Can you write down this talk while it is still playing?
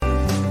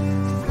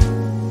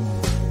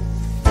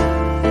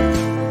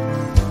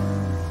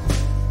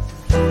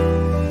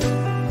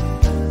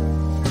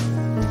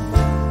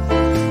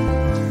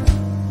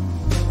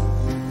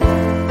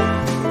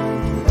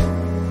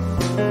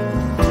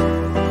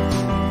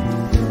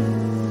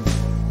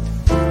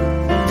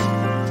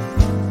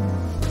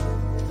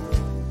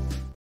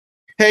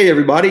Hey,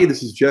 everybody,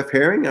 this is Jeff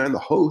Herring. I'm the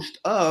host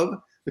of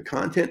the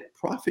Content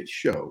Profit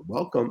Show.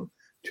 Welcome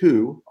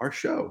to our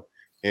show.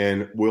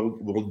 And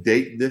we'll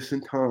date this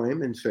in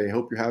time and say, I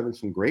hope you're having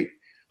some great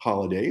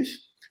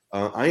holidays.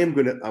 I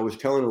was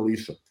telling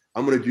Alyssaa,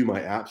 I'm going to do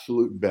my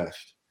absolute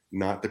best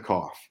not to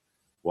cough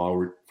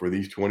for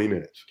these 20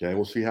 minutes. Okay,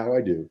 we'll see how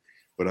I do.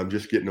 But I'm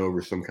just getting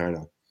over some kind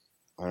of,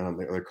 I don't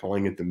know, they're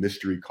calling it the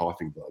mystery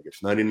coughing bug.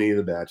 It's not any of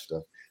the bad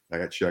stuff. I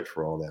got checked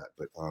for all that.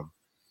 But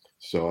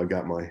so I've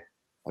got my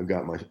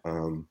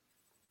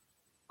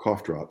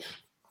cough drops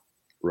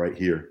right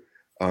here.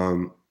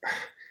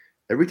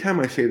 Every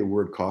time I say the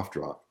word cough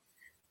drop,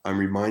 I'm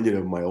reminded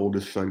of my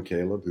oldest son,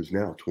 Caleb, who's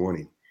now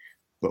 20.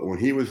 But when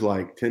he was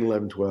like 10,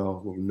 11,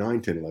 12,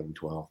 9, 10, 11,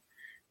 12,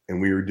 and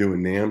we were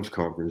doing NAMS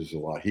conferences a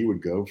lot, he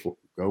would go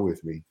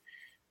with me.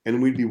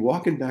 And we'd be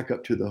walking back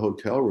up to the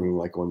hotel room,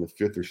 like on the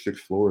 5th or 6th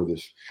floor of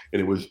this.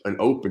 And it was an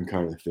open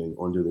kind of thing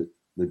under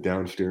the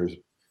downstairs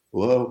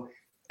below.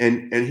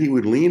 And he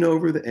would lean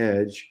over the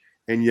edge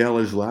and yell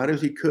as loud as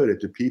he could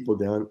at the people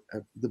down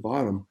at the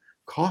bottom,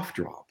 cough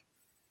drop.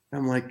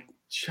 I'm like,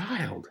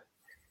 child,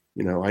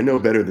 I know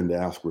better than to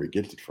ask where he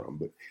gets it from,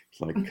 but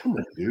it's like, come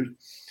on,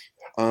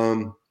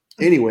 dude.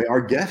 Anyway,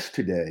 our guest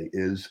today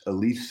is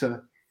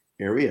Alyssaa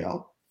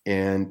Ariel,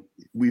 and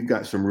we've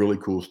got some really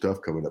cool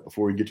stuff coming up.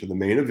 Before we get to the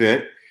main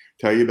event,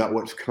 tell you about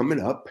what's coming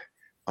up.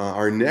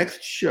 Our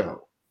next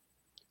show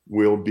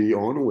will be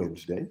on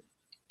Wednesday,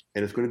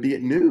 and it's going to be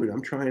at noon.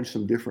 I'm trying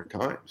some different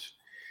times.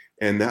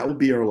 And that will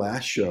be our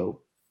last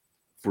show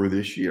for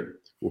this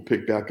year. We'll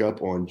pick back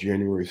up on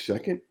January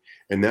 2nd.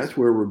 And that's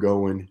where we're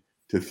going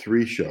to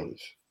 3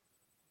 shows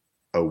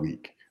a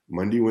week,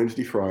 Monday,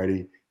 Wednesday,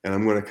 Friday. And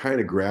I'm going to kind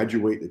of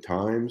graduate the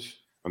times.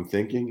 I'm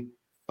thinking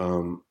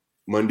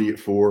Monday at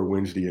 4,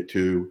 Wednesday at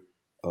 2,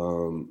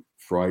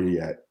 Friday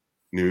at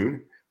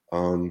noon. I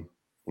want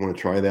to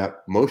try that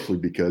mostly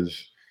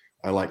because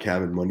I like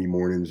having Monday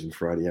mornings and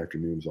Friday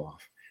afternoons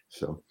off.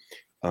 So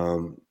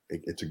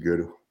it's a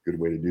good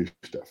way to do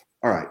stuff.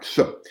 All right,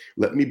 so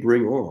let me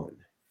bring on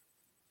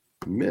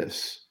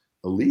Miss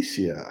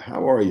Alyssaa.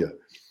 How are you?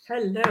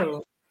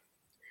 Hello.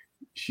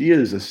 She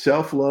is a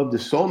self-love to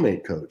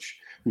soulmate coach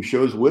who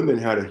shows women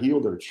how to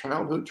heal their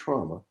childhood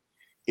trauma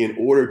in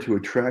order to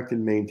attract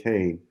and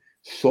maintain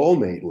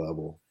soulmate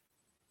level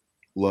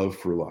love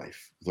for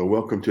life. So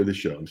welcome to the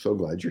show. I'm so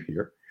glad you're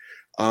here.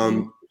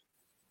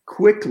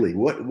 Quickly,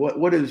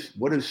 what does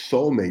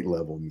soulmate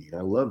level mean?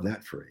 I love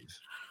that phrase.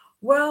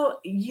 Well,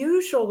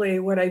 usually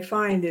what I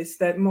find is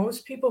that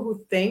most people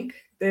who think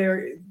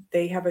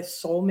they have a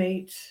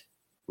soulmate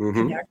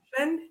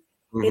connection,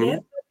 it ends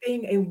up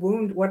being a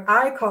wound, what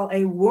I call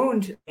a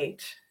wound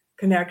mate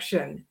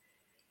connection,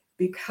 What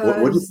did you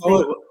because call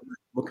it?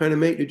 What kind of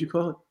mate did you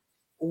call it?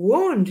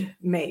 Wound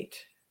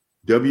mate.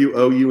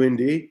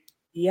 WOUND?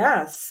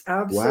 Yes,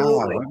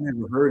 absolutely. Wow, I've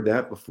never heard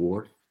that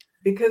before.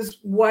 Because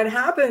what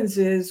happens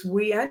is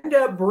we end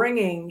up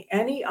bringing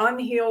any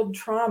unhealed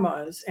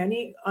traumas,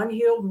 any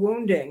unhealed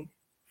wounding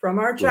from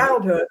our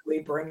childhood, we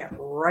bring it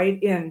right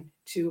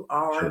into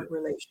our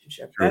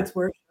relationship. Sure. That's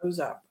where it shows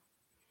up.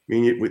 I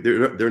mean,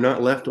 they're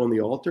not left on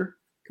the altar?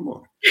 Come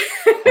on.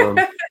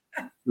 The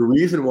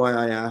reason why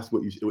I asked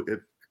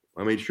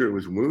I made sure it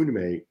was wound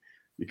mate,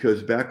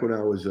 because back when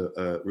I was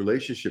a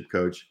relationship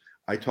coach,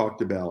 I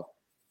talked about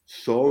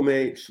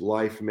soulmates,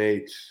 life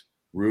mates,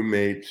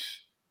 roommates,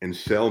 and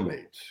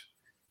cellmates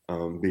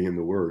being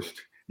the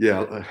worst.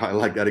 Yeah, I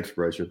like that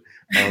expression.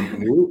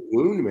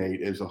 Wound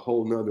mate is a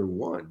whole nother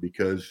one,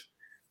 because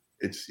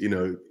it's,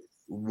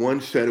 one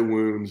set of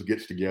wounds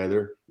gets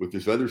together with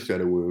this other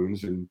set of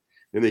wounds, and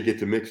then they get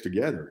to mix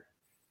together.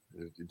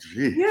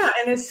 Jeez. Yeah,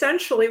 and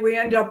essentially we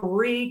end up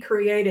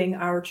recreating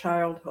our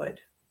childhood.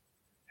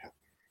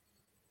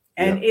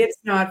 And it's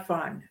not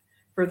fun.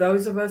 For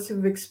those of us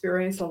who've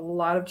experienced a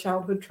lot of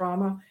childhood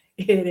trauma,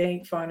 it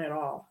ain't fun at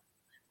all.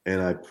 And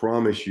I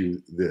promise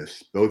you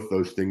this, both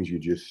those things you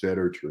just said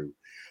are true.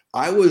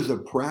 I was a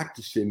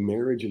practicing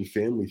marriage and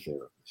family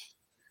therapist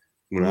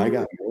when I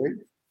got married,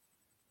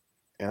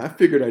 and I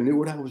figured I knew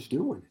what I was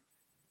doing.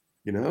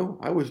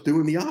 I was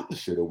doing the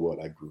opposite of what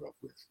I grew up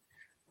with.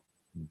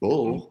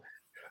 Bull.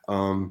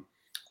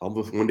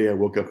 Almost one day I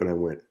woke up and I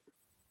went,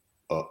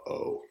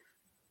 uh-oh,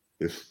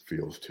 this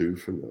feels too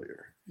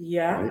familiar.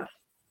 Yeah. Right?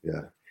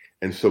 Yeah.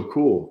 And so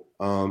cool.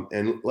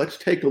 And let's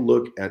take a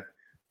look at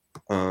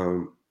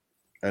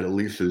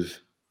Alyssa's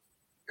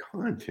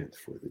content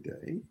for the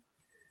day.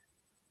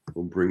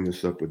 We'll bring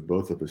this up with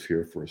both of us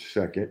here for a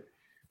second.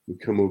 We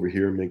come over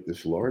here and make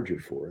this larger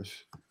for us,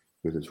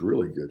 because it's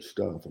really good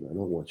stuff and I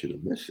don't want you to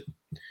miss it.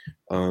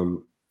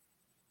 All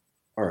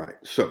right.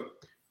 So,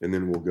 and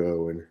then we'll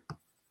go and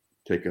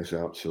take us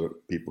out so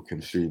that people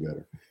can see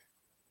better.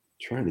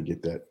 Trying to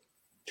get that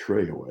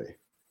tray away.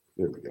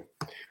 There we go.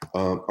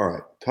 All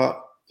right.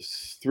 Top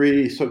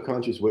 3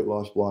 subconscious weight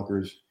loss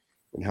blockers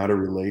and how to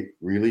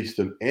release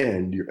them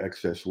and your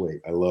excess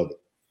weight. I love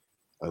it.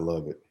 I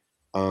love it.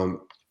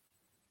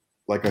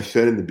 Like I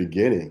said in the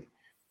beginning,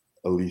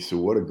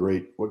 Alyssaa,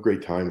 what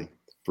great timing.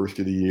 First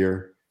of the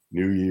year,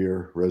 new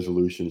year,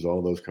 resolutions,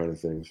 all those kind of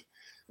things.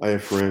 I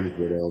have friends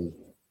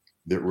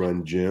that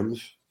run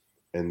gyms,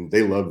 and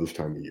they love this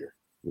time of year,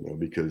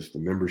 because the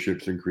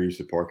memberships increase,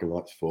 the parking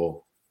lot's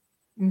full,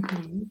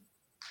 Mm-hmm.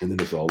 and then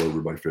it's all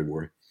over by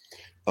February.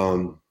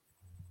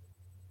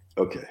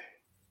 Okay.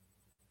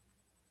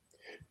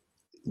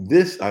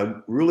 I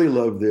really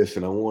love this,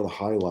 and I want to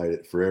highlight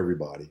it for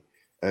everybody.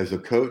 As a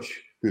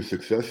coach who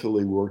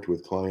successfully worked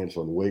with clients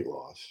on weight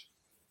loss,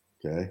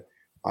 okay,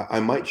 I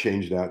might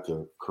change that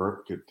to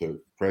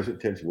present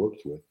tense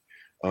worked with.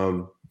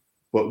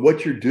 But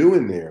what you're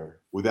doing there,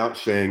 without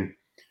saying,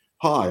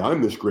 "Hi,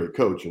 I'm this great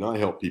coach, and I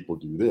help people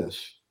do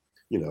this,"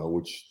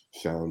 which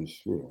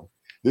sounds,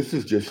 this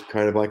is just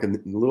kind of like a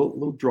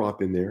little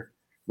drop in there,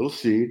 little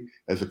seed.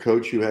 As a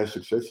coach who has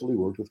successfully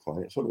worked with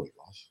clients on weight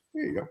loss,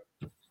 there you go.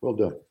 Well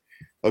done.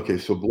 Okay,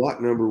 so block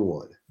number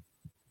one.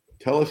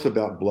 Tell us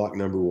about block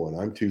number one.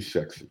 I'm too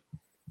sexy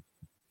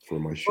for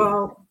my show.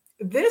 Well,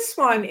 this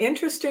one,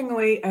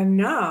 interestingly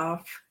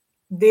enough,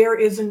 there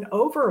is an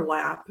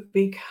overlap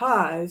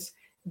because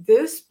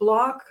this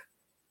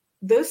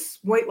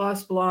weight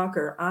loss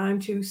blocker, I'm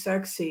too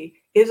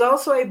sexy, is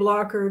also a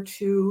blocker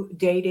to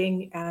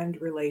dating and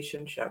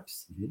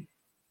relationships.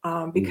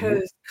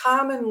 Because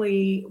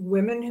commonly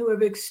women who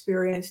have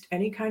experienced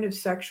any kind of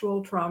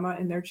sexual trauma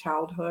in their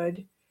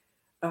childhood,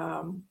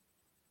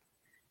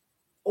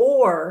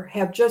 or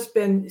have just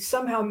been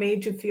somehow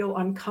made to feel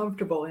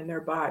uncomfortable in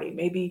their body.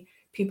 Maybe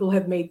people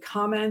have made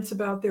comments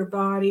about their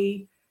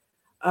body,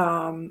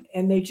 and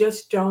they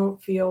just don't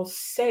feel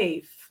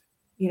safe,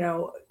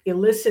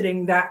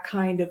 eliciting that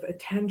kind of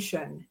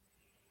attention.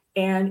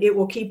 And it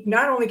will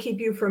not only keep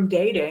you from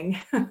dating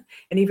and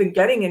even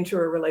getting into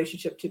a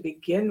relationship to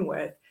begin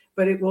with,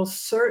 but it will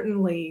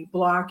certainly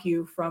block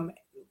you from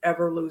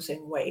ever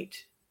losing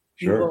weight.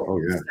 Sure.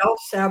 You will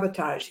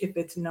self-sabotage if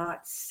it's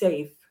not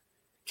safe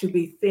to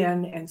be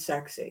thin and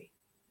sexy.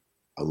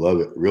 I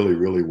love it. Really,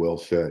 really well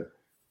said.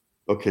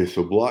 Okay,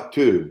 so block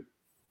two.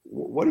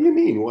 What do you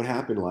mean? What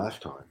happened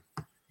last time?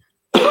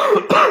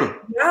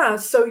 Yeah,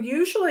 so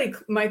usually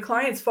my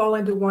clients fall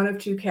into one of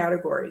two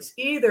categories.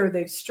 Either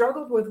they've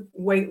struggled with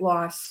weight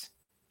loss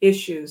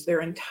issues their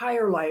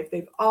entire life,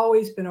 they've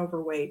always been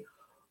overweight,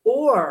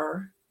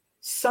 or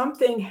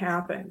something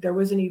happened. There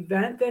was an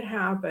event that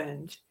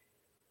happened,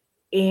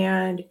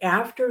 and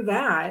after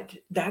that,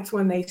 that's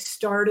when they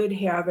started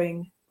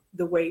having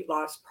the weight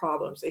loss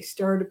problems. They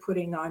started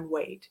putting on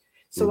weight.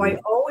 So I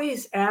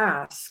always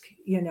ask,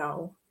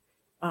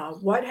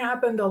 what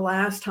happened the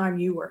last time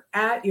you were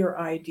at your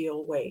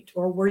ideal weight,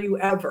 or were you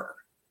ever,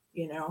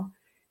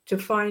 to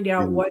find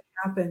out what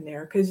happened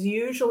there. Because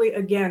usually,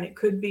 again, it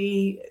could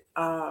be,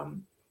 I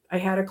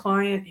had a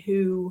client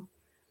who,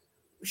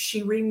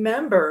 she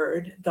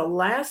remembered the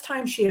last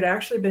time she had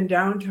actually been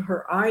down to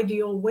her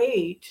ideal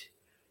weight.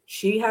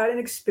 She had an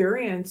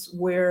experience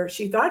where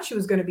she thought she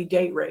was going to be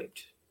date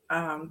raped,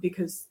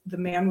 because the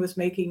man was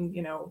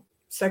making,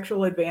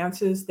 sexual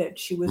advances that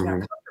she was not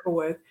comfortable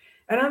with.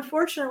 And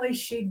unfortunately,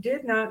 she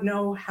did not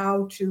know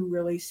how to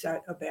really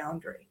set a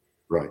boundary.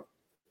 Right.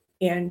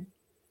 And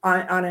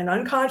on an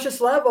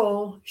unconscious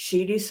level,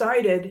 she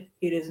decided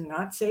it is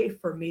not safe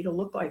for me to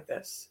look like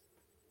this.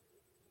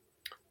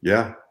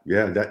 Yeah.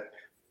 That,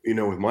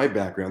 with my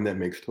background, that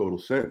makes total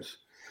sense.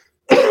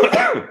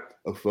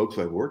 Of folks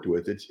I've worked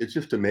with, it's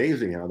just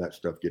amazing how that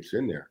stuff gets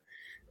in there.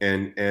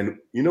 And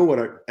you know what?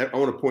 I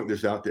want to point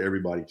this out to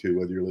everybody too,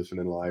 whether you're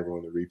listening live or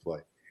on the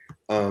replay.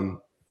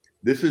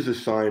 This is a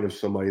sign of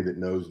somebody that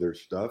knows their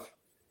stuff,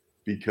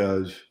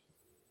 because,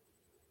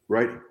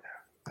 right?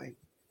 I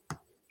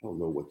don't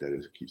know what that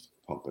is. It keeps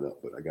popping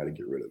up, but I got to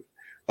get rid of it.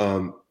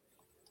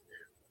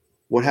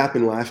 What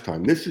happened last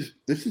time? This is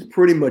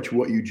pretty much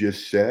what you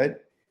just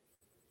said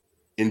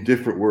in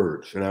different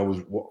words. And I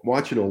was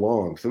watching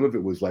along. Some of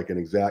it was like an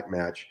exact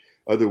match.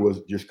 Other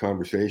was just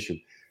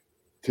conversation.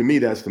 To me,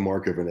 that's the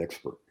mark of an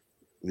expert.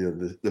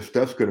 The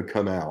stuff's going to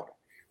come out,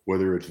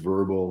 whether it's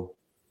verbal,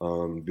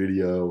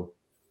 video,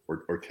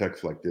 or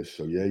text like this.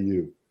 So yeah,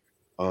 you.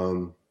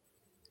 And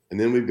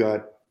then we've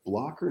got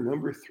blocker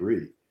number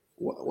 3.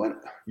 What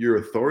your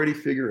authority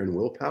figure and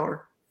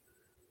willpower?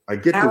 I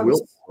get the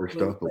willpower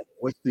stuff, but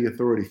what's the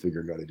authority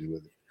figure got to do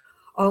with it?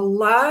 A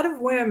lot of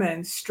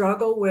women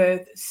struggle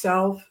with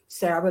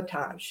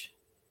self-sabotage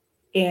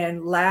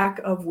and lack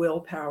of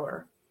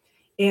willpower.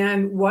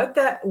 And what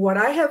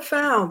I have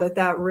found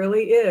that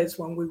really is,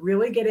 when we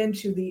really get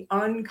into the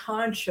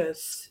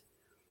unconscious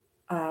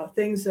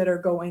things that are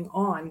going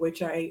on,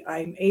 which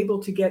I'm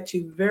able to get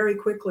to very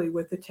quickly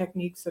with the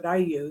techniques that I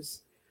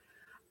use,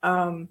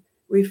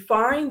 we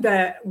find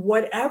that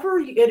whatever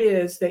it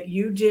is that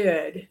you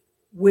did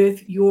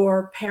with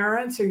your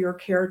parents or your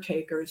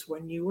caretakers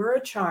when you were a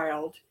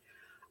child,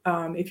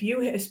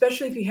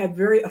 especially if you had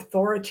very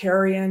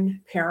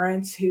authoritarian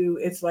parents who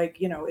it's like,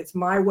 it's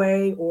my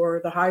way or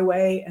the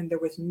highway, and there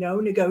was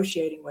no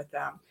negotiating with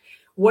them.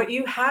 What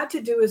you had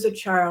to do as a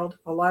child,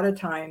 a lot of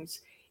times,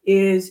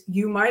 is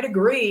you might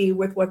agree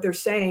with what they're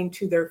saying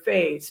to their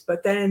face,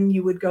 but then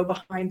you would go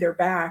behind their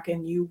back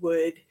and you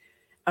would,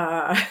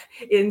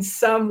 in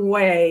some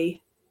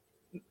way,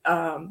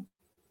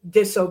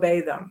 disobey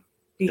them,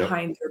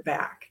 behind their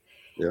back.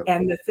 Yep.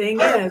 And the thing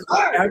is,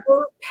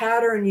 whatever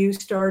pattern you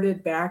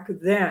started back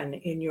then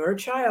in your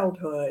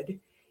childhood,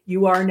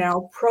 you are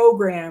now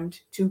programmed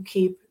to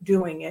keep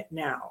doing it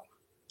now.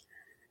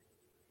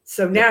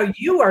 So now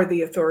you are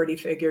the authority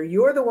figure.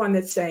 You're the one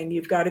that's saying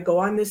you've got to go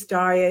on this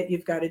diet,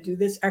 you've got to do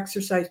this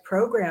exercise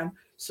program.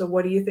 So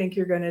what do you think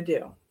you're going to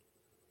do?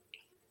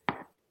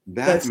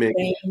 That makes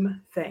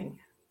same thing.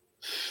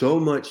 So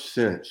much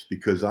sense,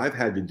 because I've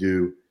had to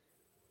do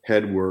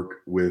head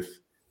work with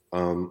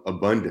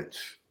abundance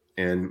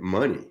and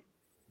money.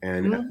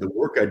 And the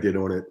work I did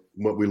on it,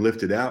 what we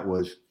lifted out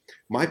was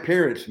my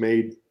parents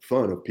made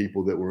fun of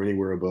people that were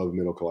anywhere above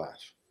middle class.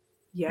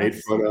 Yes. Made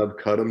fun of,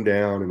 cut them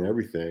down and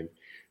everything.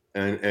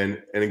 And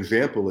an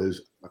example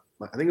is,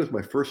 I think it was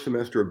my first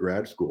semester of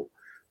grad school.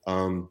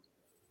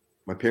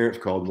 My parents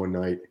called one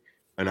night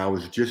and I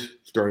was just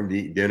starting to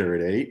eat dinner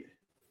at 8,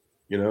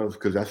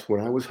 because that's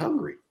when I was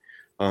hungry.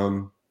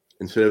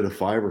 Instead of the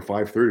 5 or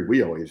 5:30,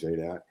 we always ate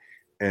at.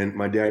 And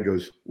my dad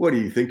goes, "What, do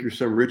you think you're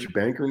some rich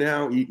banker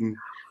now eating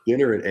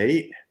dinner at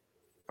 8?"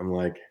 I'm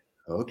like,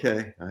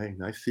 okay,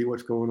 I see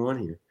what's going on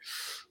here.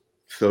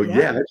 So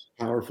yeah, it's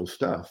powerful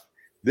stuff.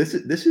 This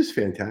is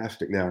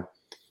fantastic. Now,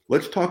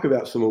 let's talk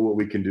about some of what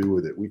we can do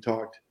with it. We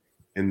talked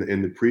in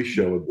the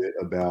pre-show a bit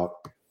about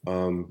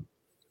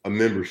a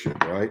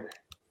membership, right?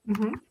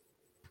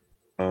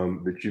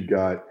 That you've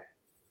got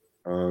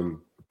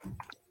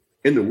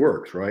in the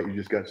works, right? You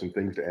just got some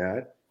things to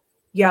add.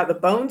 Yeah, the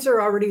bones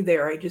are already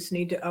there. I just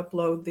need to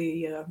upload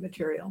the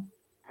material.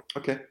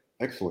 Okay,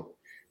 excellent.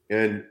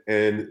 And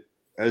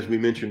as we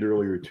mentioned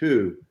earlier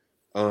too,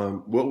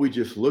 what we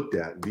just looked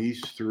at,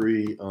 these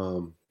three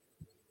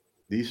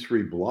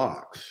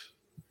blocks,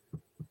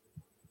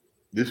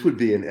 this would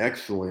be an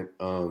excellent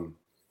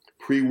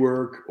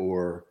pre-work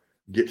or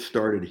get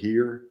started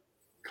here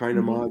kind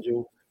of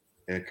module.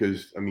 And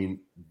because, I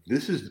mean,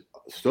 this is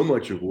so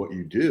much of what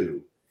you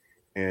do.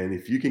 And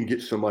if you can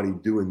get somebody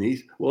doing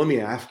these, well, let me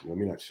ask you, let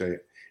me not say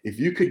it. If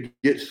you could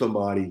get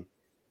somebody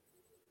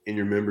in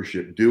your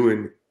membership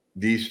doing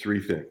these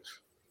three things,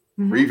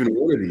 or even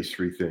one of these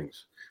three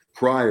things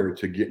prior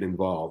to getting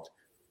involved,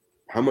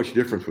 how much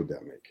difference would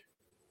that make?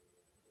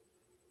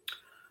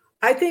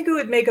 I think it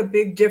would make a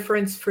big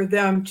difference for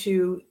them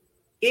to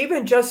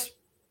even just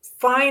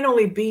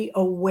finally be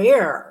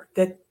aware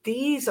that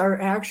these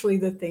are actually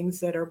the things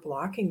that are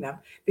blocking them,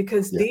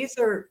 because these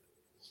are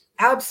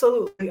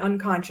absolutely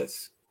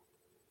unconscious.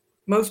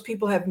 Most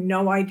people have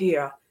no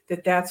idea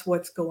that that's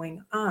what's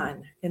going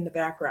on in the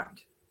background.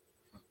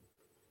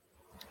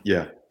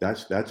 Yeah,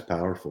 that's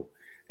powerful.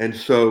 And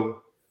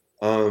so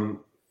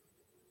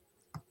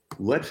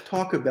let's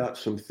talk about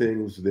some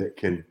things that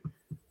can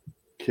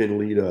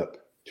lead up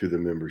to the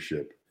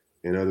membership.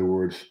 In other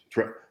words,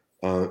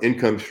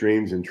 income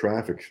streams and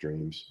traffic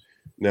streams.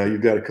 Now,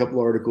 you've got a couple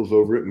articles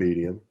over at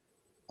Medium.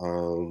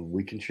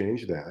 We can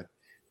change that.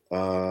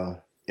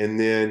 And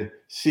then,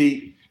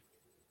 see,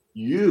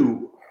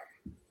 I'm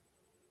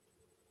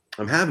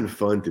having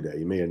fun today,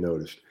 you may have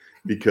noticed,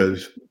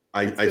 because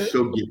I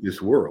so get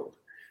this world,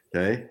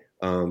 okay?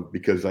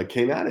 Because I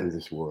came out of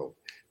this world.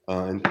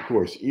 And of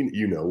course,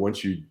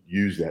 once you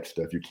use that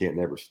stuff, you can't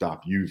never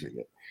stop using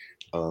it.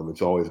 You're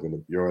always going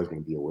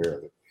to be aware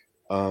of it.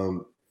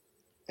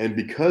 And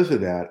because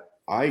of that,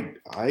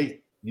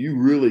 you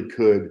really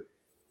could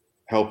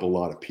help a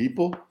lot of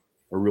people,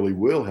 or really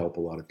will help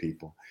a lot of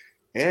people,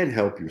 and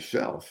help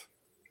yourself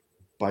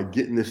by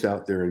getting this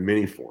out there in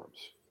many forms.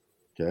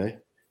 Okay.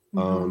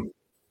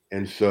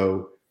 And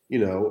so,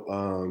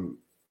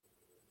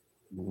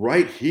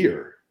 right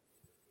here,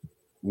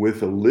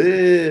 with a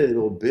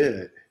little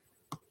bit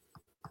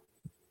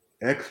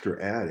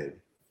extra added,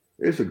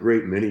 there's a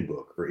great mini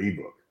book or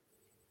ebook.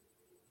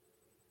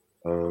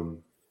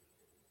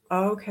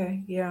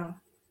 Okay, yeah.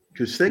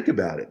 Because think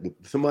about it.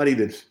 Somebody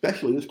that's,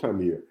 especially this time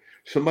of year,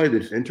 somebody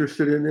that's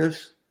interested in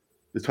this,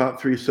 the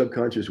top 3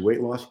 subconscious weight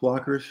loss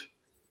blockers,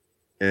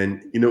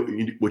 and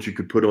what you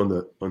could put on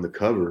the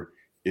cover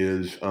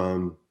is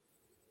in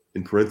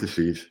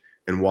parentheses,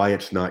 and why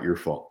it's not your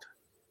fault.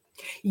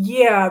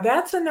 Yeah,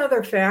 that's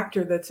another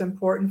factor that's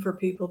important for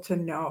people to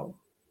know,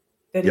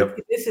 that if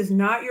this is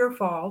not your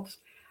fault.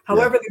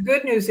 However, the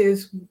good news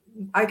is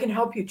I can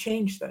help you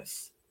change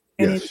this.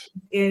 And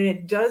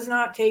it does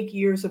not take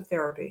years of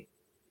therapy.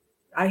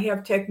 I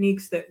have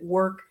techniques that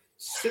work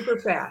super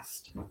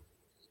fast.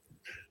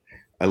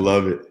 I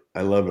love it.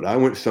 I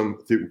went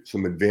through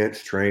some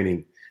advanced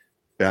training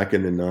back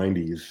in the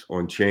 90s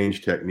on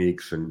change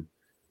techniques and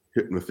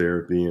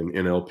hypnotherapy and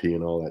NLP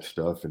and all that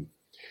stuff. And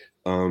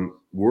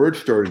word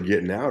started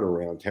getting out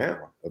around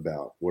town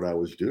about what I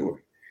was doing.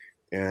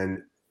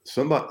 And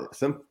some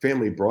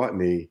family brought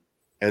me,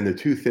 and the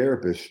 2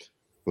 therapists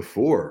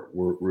before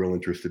were real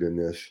interested in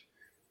this,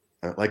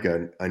 like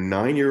a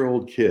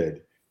 9-year-old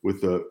kid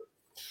with a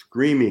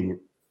screaming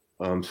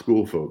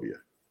school phobia,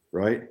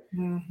 right?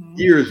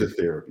 Years of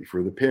therapy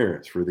for the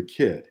parents, for the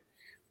kid.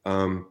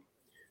 And,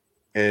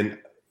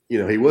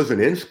 he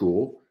wasn't in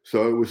school,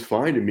 so it was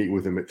fine to meet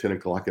with him at 10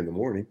 o'clock in the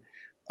morning.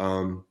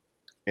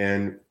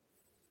 And,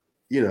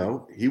 you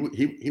know, he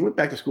went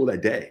back to school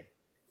that day,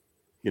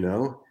 you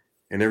know,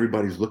 and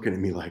everybody's looking at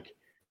me like,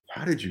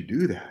 how did you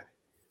do that?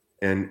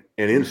 And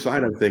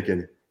inside I'm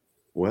thinking,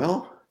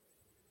 well,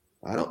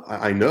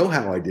 I know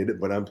how I did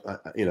it, but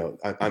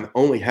I'm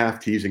only half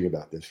teasing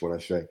about this when I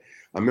say,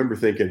 I remember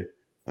thinking,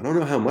 I don't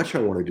know how much I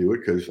want to do it,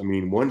 because I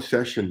mean, one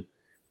session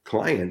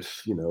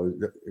clients, you know,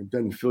 it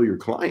doesn't fill your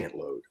client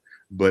load,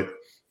 but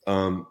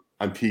I'm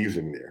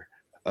teasing there.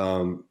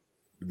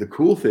 The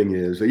cool thing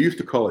is they used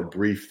to call it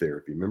brief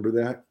therapy. Remember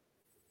that?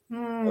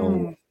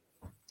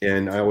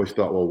 And I always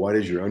thought, well, why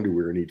does your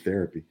underwear need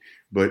therapy?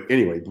 But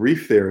anyway,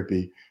 brief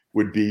therapy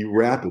would be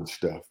rapid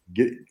stuff.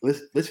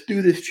 Let's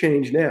do this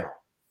change now.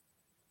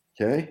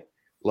 Okay.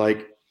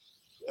 Like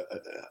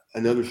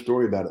another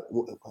story about it.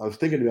 I was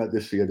thinking about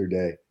this the other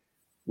day.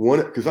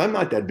 Because I'm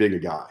not that big a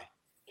guy.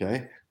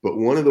 Okay. But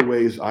one of the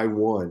ways I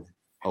won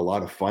a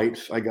lot of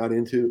fights I got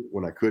into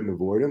when I couldn't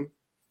avoid them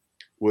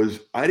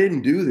was I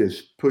didn't do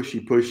this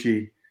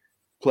pushy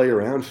play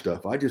around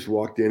stuff. I just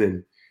walked in,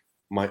 and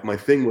my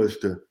thing was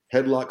to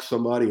headlock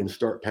somebody and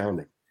start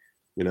pounding,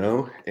 you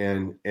know,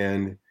 and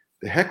the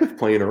heck with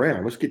playing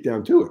around. Let's get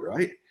down to it.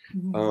 Right.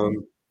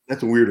 Mm-hmm.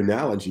 That's a weird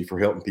analogy for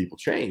helping people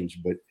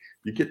change, but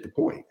you get the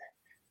point.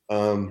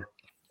 All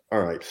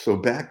right. So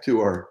back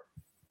to our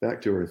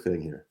thing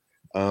here.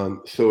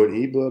 So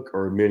an ebook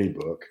or a mini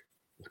book,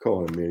 let's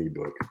call it a mini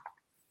book.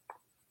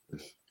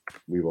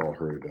 We've all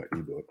heard about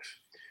ebooks.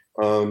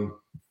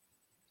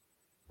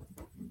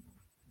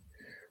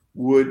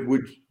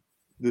 Would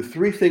the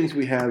three things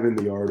we have in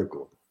the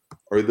article,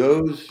 are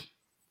those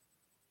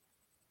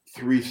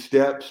 3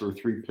 steps or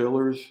 3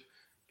 pillars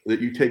that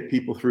you take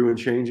people through in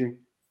changing?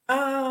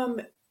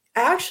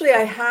 Actually,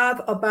 I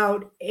have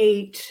about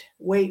 8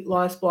 weight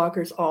loss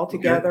blockers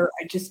altogether.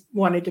 Okay. I just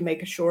wanted to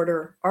make a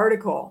shorter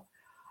article.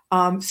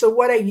 So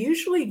what I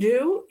usually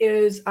do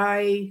is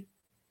I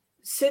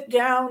sit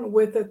down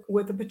with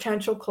a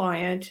potential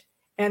client,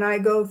 and I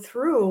go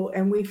through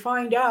and we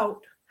find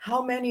out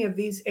how many of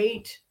these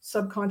 8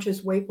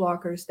 subconscious weight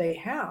blockers they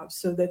have,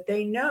 so that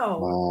they know,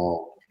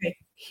 wow, okay,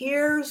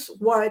 here's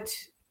what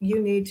you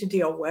need to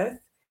deal with,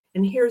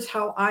 and here's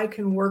how I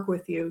can work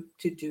with you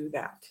to do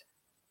that.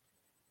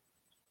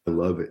 I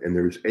love it. And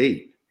there's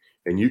 8,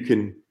 and you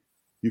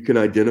can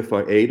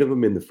identify 8 of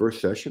them in the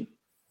first session.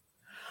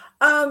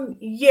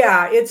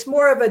 Yeah, it's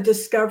more of a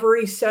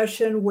discovery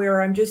session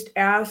where I'm just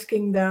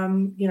asking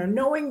them, you know,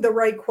 knowing the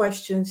right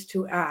questions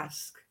to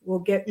ask will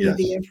get me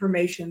the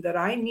information that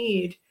I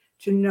need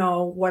to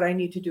know what I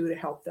need to do to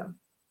help them.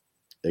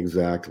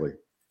 Exactly.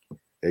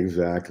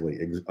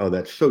 Oh,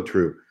 that's so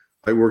true.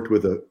 I worked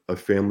with a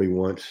family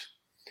once,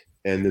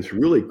 and this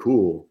really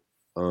cool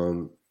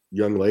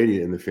young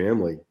lady in the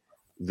family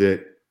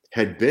that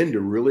had been to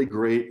really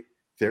great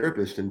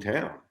therapists in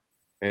town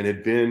and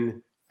had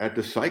been at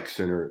the psych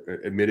center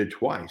admitted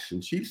twice.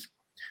 And she's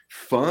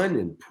fun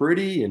and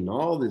pretty and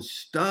all this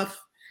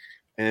stuff.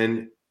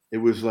 And it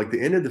was like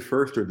the end of the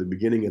first or the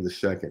beginning of the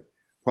second,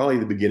 probably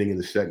the beginning of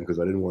the second, because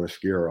I didn't want to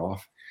scare her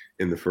off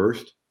in the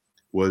first,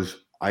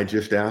 was I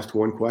just asked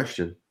one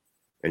question,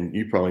 and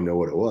you probably know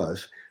what it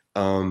was.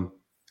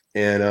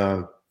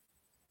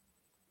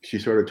 She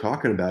started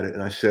talking about it,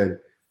 and I said,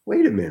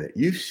 wait a minute,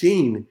 you've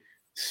seen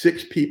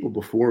 6 people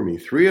before me.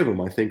 3 of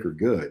them I think are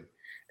good.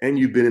 And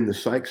you've been in the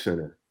psych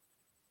center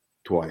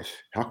twice.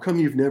 How come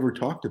you've never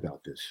talked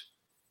about this?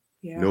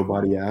 Yeah.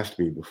 Nobody asked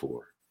me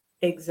before.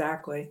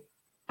 Exactly.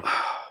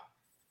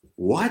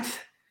 What?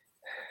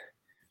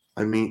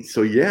 I mean,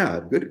 so yeah,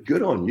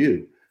 good on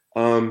you.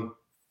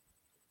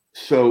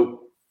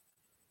 So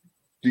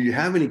do you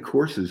have any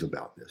courses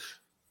about this?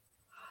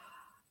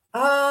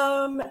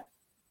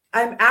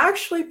 I'm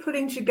actually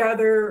putting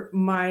together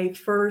my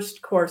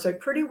first course. I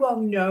pretty well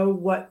know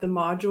what the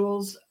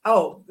modules.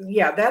 Oh,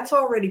 yeah, that's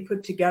already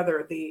put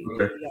together. The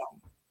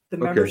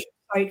membership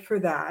site for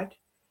that.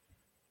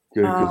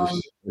 Good,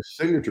 because the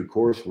signature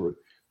course for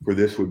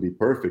this would be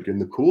perfect.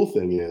 And the cool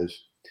thing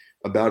is,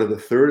 about a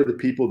third of the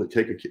people that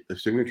take a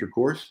signature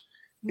course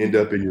end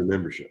up in your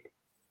membership.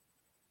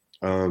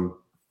 Now,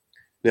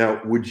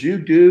 would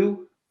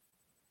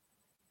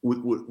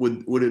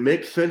it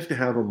make sense to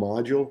have a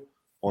module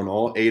on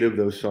all 8 of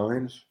those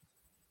signs?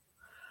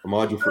 A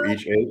module for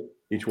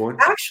each one?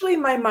 Actually,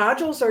 my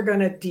modules are going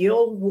to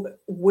deal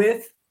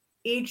with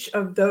each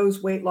of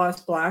those weight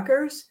loss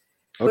blockers.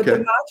 But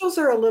the modules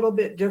are a little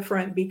bit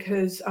different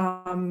because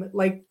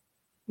like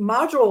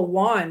module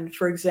 1,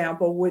 for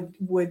example,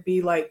 would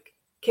be like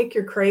kick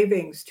your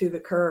cravings to the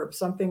curb,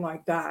 something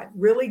like that.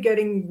 Really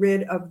getting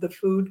rid of the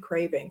food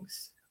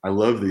cravings. I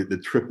love the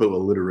triple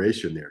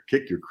alliteration there.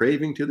 Kick your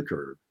craving to the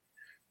curb.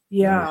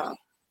 Yeah.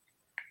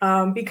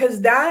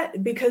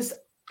 Because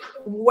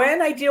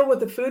when I deal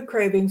with the food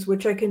cravings,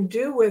 which I can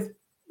deal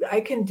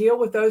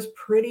with those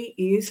pretty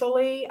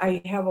easily.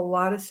 I have a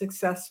lot of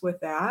success with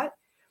that.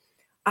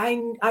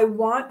 I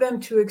want them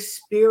to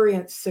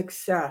experience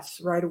success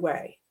right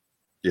away.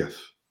 Yes.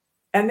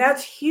 And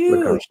that's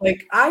huge.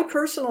 Like I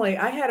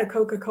had a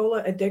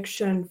Coca-Cola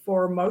addiction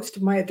for most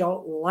of my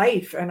adult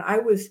life. And I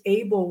was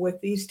able with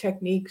these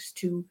techniques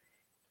to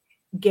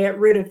get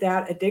rid of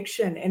that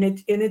addiction. And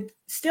it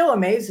still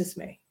amazes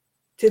me.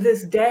 To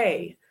this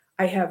day,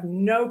 I have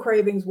no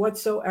cravings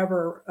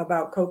whatsoever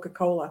about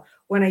Coca-Cola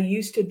when I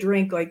used to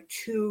drink like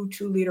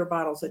 2-liter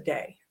bottles a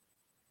day.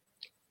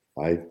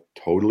 I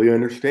totally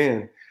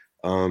understand.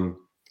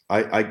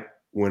 I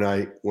when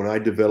I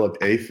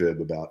developed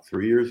AFib about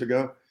 3 years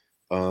ago,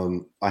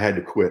 I had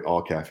to quit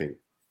all caffeine.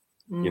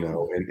 You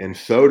know, and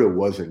soda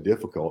wasn't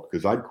difficult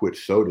because I'd quit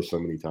soda so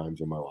many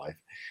times in my life,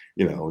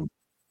 you know, and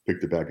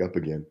picked it back up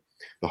again.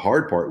 The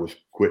hard part was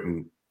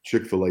quitting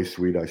Chick-fil-A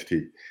sweet iced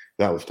tea.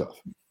 That was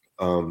tough.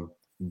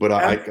 But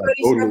I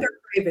Everybody's totally, got their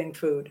craving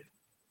food.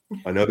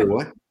 another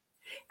what?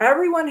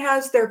 Everyone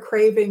has their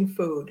craving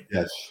food.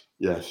 Yes,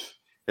 yes.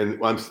 And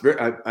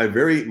I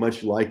very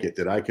much like it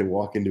that I can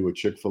walk into a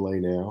Chick-fil-A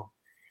now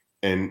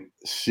and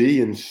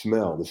see and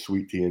smell the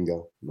sweet tea and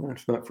go, no,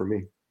 it's not for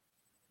me.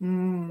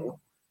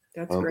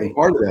 That's And great.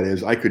 part of that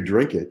is I could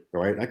drink it,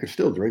 right? I could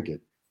still drink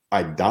it.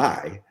 I'd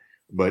die,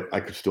 but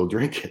I could still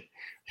drink it,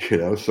 you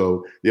know?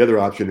 So the other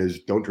option is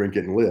don't drink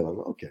it and live. I'm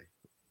okay.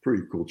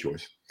 Pretty cool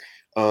choice.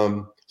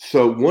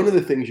 So one of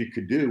the things you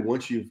could do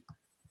once you've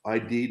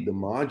ID'd the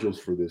modules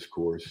for this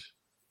course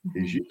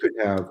is you could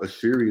have a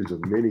series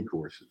of mini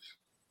courses,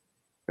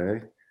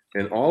 okay?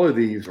 And all of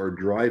these are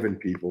driving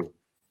people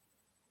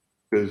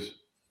because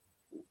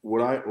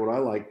what I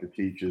like to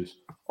teach is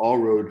all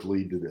roads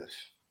lead to this.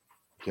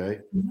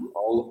 Okay.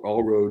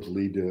 All roads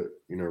lead to,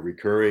 you know,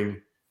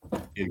 recurring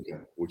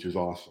income, which is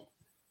awesome.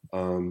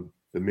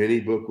 The mini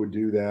book would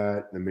do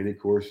that, the mini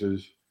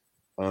courses.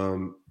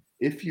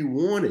 If you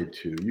wanted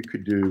to, you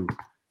could do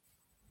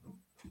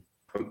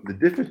the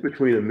difference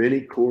between a mini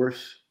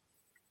course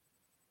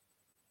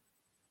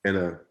and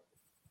a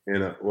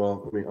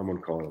well, I'm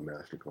gonna call it a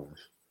master class.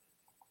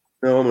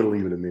 No, I'm gonna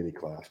leave it a mini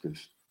class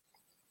because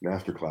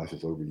master class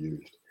is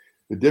overused.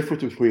 The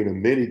difference between a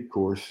mini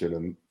course and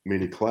a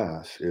mini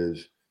class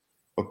is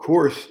a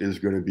course is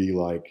going to be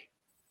like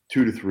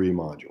 2 to 3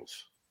 modules.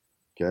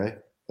 Okay.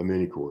 A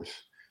mini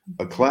course.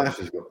 A class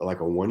is like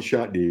a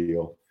one-shot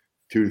deal,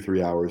 2 to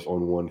 3 hours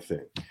on one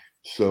thing.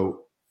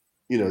 So,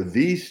 you know,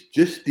 these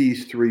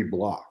 3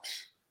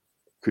 blocks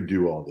could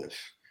do all this,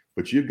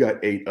 but you've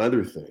got 8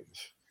 other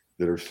things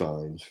that are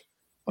signs.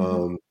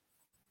 I'm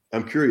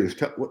curious,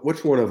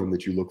 what's one of them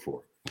that you look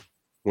for?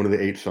 One of the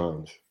 8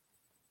 signs.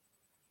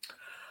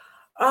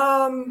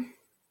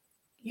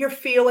 Your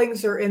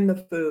feelings are in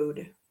the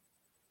food.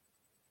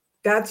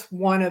 That's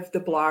one of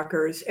the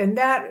blockers, and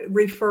that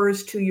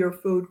refers to your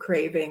food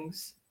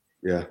cravings.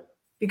 Yeah.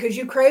 Because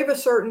you crave a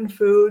certain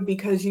food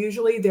because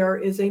usually there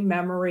is a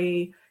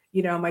memory.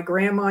 You know, my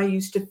grandma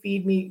used to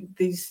feed me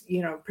these,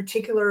 you know,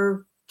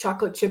 particular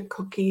chocolate chip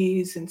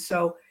cookies. And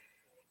so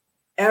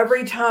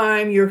every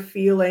time you're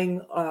feeling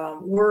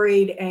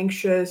worried,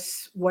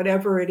 anxious,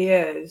 whatever it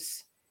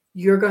is,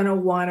 you're going to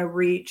want to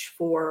reach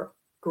for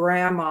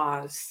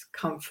grandma's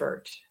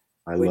comfort.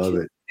 I love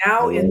it.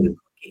 Now in the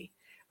cookie.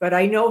 But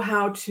I know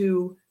how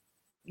to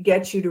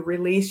get you to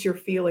release your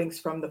feelings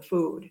from the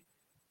food.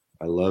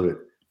 I love it.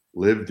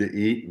 Live to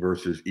eat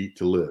versus eat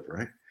to live,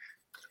 right?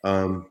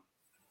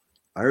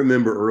 I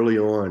remember early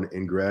on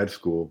in grad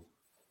school,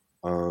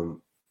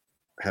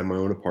 had my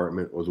own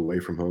apartment, was away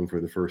from home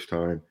for the first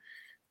time.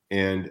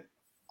 And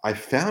I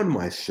found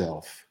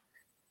myself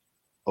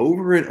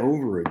over and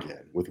over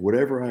again with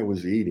whatever I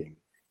was eating,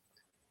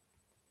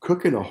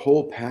 cooking a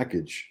whole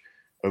package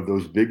of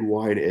those big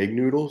wide egg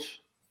noodles.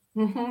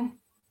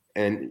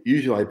 And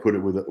usually I put it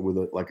with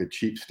like a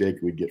cheap steak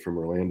we'd get from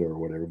Orlando or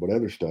whatever, but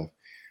other stuff.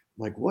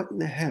 I'm like, what in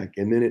the heck?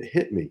 And then it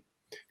hit me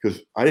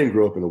because I didn't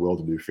grow up in a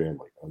well-to-do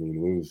family. I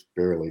mean, we was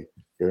barely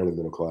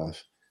middle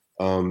class.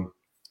 And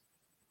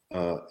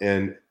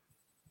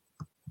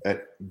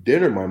at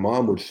dinner, my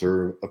mom would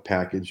serve a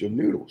package of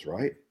noodles,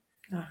 right?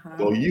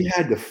 So you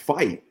had to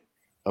fight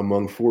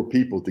among 4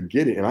 people to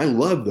get it. And I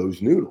love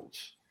those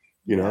noodles,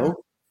 you know?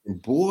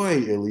 And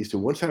boy, Alyssaa,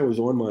 once I was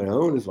on my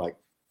own, it's like,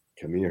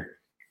 come here.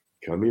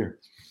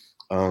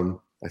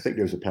 I think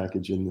there's a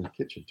package in the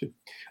kitchen too.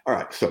 All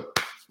right, so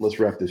let's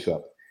wrap this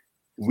up.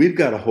 We've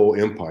got a whole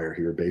empire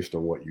here based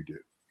on what you do.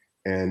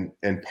 And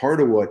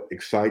part of what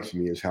excites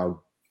me is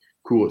how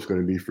cool it's going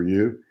to be for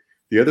you.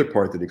 The other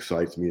part that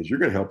excites me is you're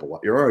going to help a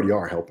lot. You already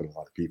are helping a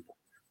lot of people,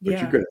 but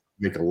you're going to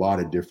make a lot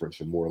of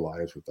difference in more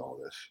lives with all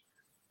this.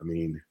 I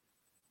mean,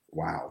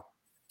 wow.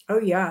 Oh,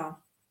 yeah.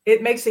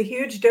 It makes a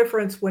huge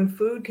difference when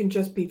food can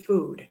just be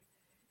food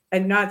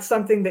and not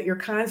something that you're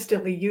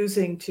constantly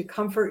using to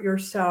comfort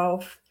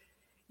yourself,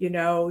 you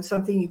know,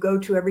 something you go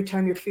to every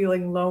time you're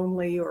feeling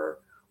lonely or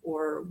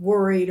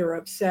worried or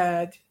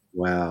upset.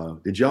 Wow.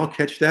 Did y'all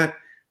catch that?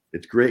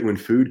 It's great when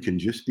food can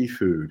just be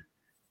food.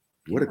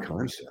 What a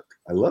concept.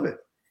 I love it.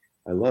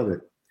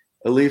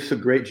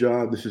 Alyssaa, great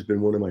job. This has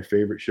been one of my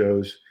favorite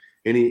shows.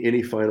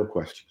 Any final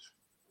questions?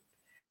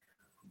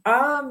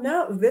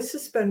 No, this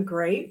has been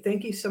great.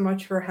 Thank you so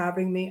much for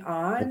having me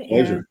on. My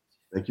pleasure.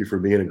 Thank you for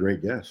being a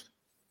great guest.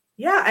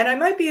 Yeah, and I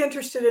might be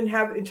interested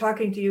in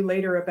talking to you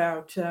later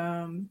about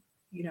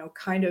you know,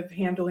 kind of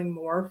handling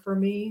more for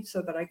me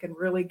so that I can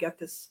really get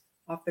this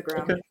off the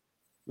ground. Okay.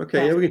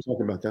 Okay, yeah, we can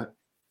talk about that.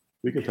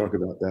 We can talk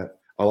about that.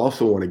 I'll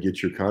also want to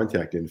get your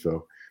contact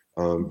info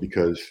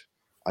because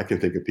I can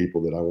think of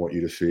people that I want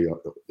you to see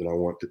that I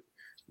want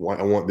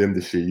them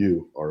to see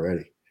you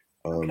already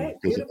Okay,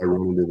 because I beautiful.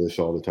 run into this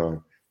all the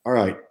time. All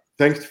right,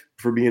 thanks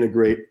for being a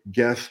great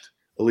guest,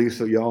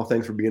 Alyssaa. Y'all,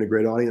 thanks for being a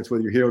great audience.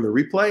 Whether you're here on the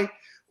replay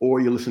or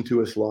you listen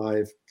to us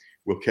live,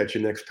 we'll catch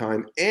you next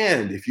time.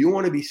 And if you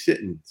want to be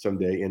sitting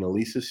someday in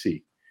Alyssa's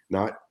seat,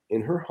 not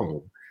in her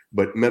home,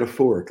 but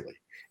metaphorically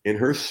in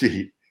her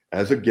seat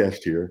as a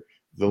guest here,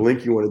 the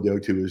link you want to go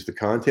to is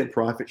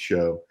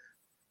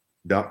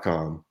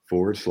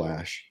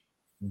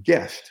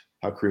thecontentprofitshow.com/guest.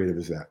 How creative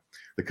is that?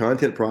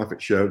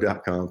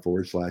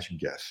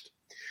 Thecontentprofitshow.com/guest.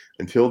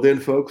 Until then,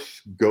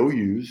 folks, go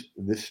use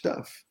this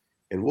stuff,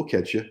 and we'll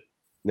catch you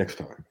next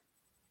time.